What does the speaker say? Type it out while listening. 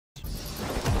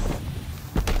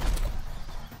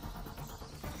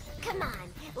Come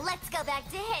on, let's go back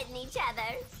to hitting each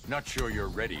other. Not sure you're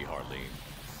ready, Harleen.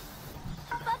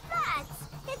 But Bats,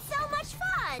 it's so much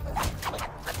fun!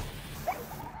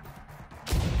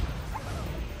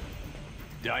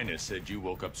 Dinah said you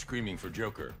woke up screaming for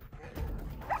Joker.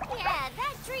 Yeah,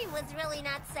 that dream was really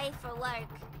not safe for work.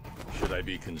 Should I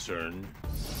be concerned?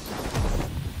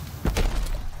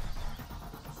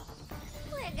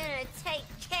 We're gonna take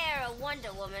care of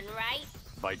Wonder Woman, right?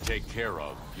 By take care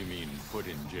of, you mean put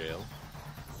in jail?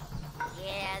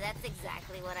 Yeah, that's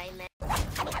exactly what I meant.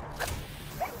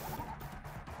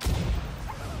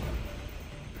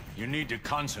 You need to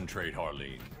concentrate,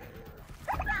 Harleen.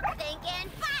 I'm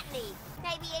thinking botany.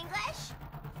 Maybe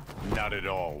English? Not at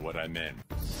all what I meant.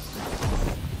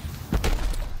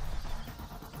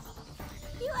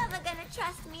 You ever gonna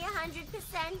trust me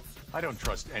 100%? I don't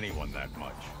trust anyone that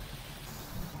much.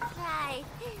 Right.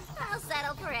 I'll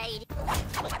settle for 80.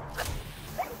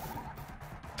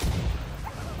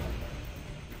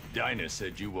 Dinah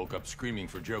said you woke up screaming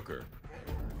for Joker.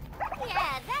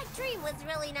 Yeah, that dream was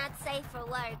really not safe for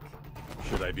work.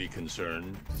 Should I be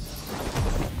concerned?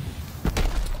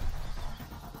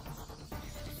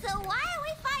 So why are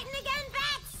we fighting again,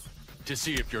 Bats? To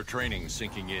see if your training's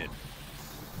sinking in.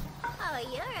 Oh,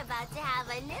 you're about to have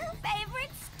a new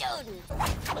favorite student.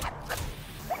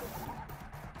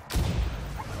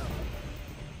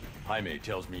 Jaime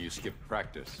tells me you skipped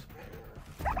practice.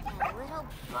 That little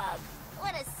bug.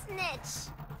 What a snitch.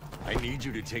 I need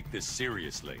you to take this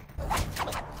seriously.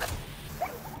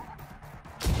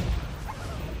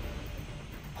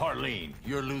 Harleen,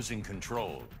 you're losing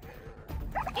control.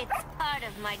 It's part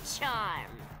of my charm.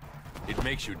 It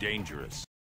makes you dangerous.